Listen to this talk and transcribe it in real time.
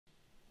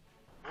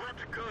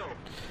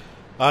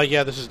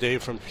Yeah, this is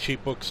Dave from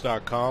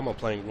cheapbooks.com. I'm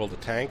playing World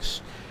of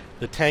Tanks.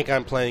 The tank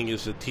I'm playing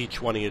is the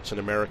T20. It's an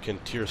American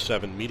Tier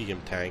 7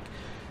 medium tank,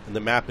 and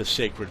the map is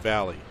Sacred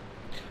Valley.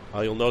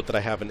 You'll note that I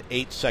have an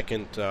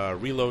 8-second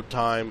reload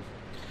time.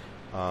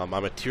 I'm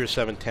a Tier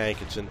 7 tank.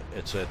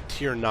 It's a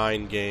Tier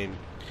 9 game.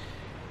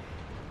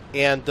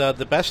 And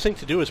the best thing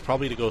to do is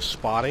probably to go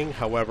spotting.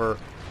 However,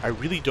 I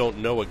really don't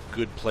know a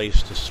good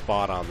place to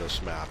spot on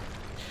this map.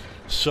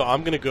 So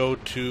I'm going to go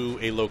to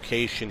a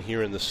location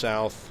here in the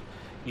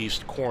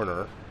southeast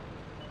corner.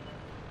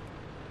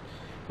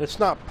 It's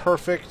not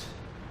perfect.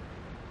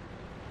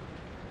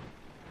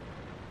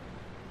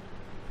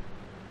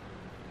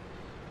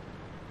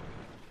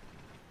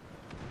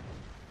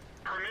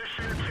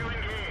 Permission to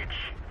engage.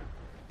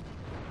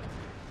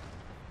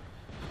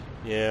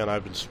 Yeah, and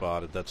I've been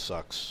spotted. That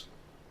sucks.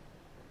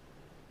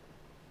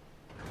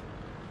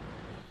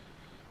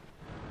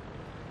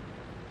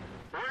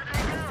 Where'd they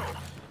go?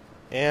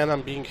 And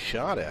I'm being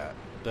shot at.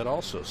 That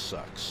also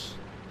sucks.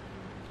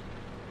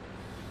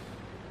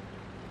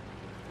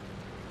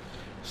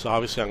 So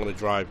obviously I'm going to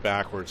drive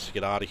backwards to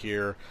get out of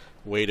here,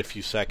 wait a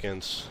few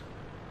seconds,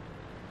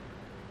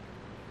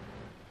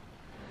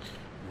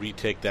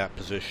 retake that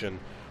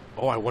position.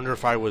 Oh, I wonder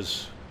if I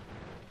must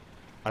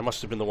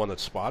have been the one that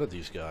spotted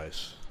these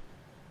guys.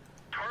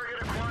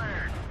 Target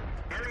acquired.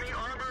 Enemy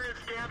armor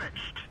is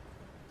damaged.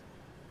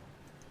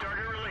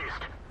 Target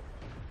released.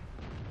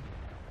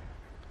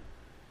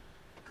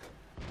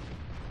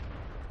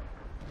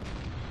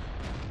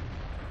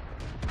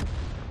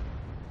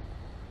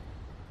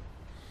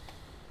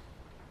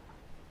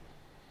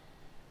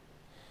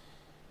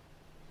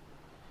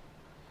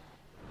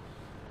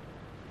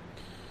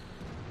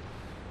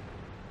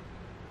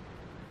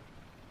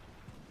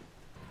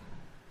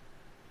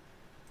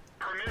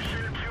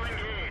 Permission to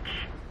engage.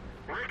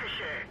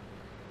 Ricochet.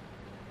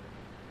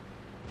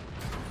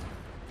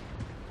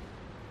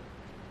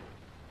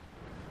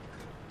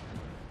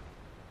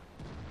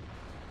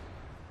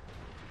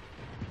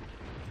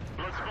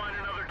 Let's find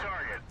another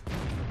target.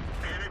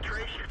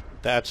 Penetration.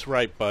 That's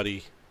right,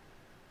 buddy.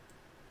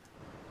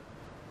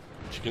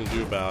 What you gonna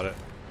do about it?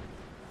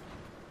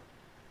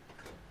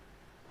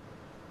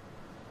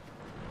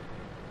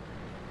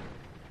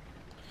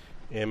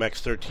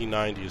 AMX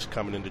 1390 is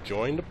coming in to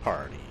join the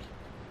party.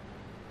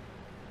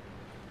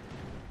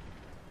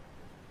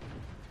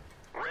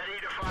 Ready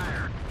to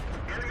fire.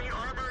 Enemy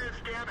armor is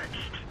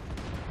damaged.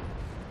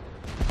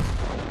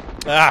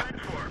 Ah! Line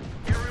for.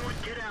 Everyone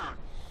get out.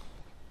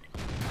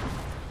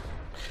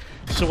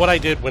 So what I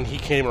did when he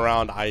came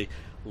around, I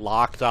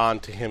locked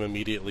on to him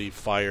immediately,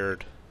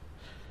 fired.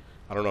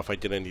 I don't know if I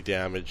did any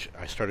damage.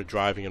 I started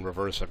driving in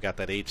reverse. I've got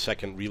that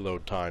 8-second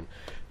reload time.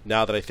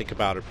 Now that I think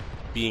about it,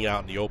 being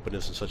out in the open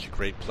isn't such a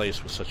great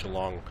place with such a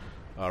long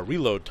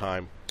reload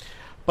time.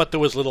 But there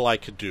was little I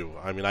could do.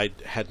 I mean, I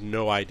had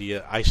no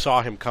idea. I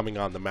saw him coming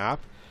on the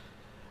map,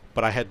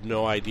 but I had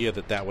no idea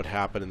that that would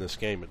happen in this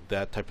game.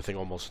 That type of thing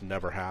almost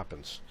never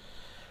happens.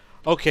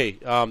 Okay,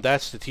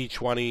 that's the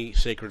T20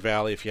 Sacred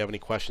Valley. If you have any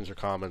questions or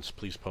comments,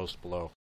 please post below.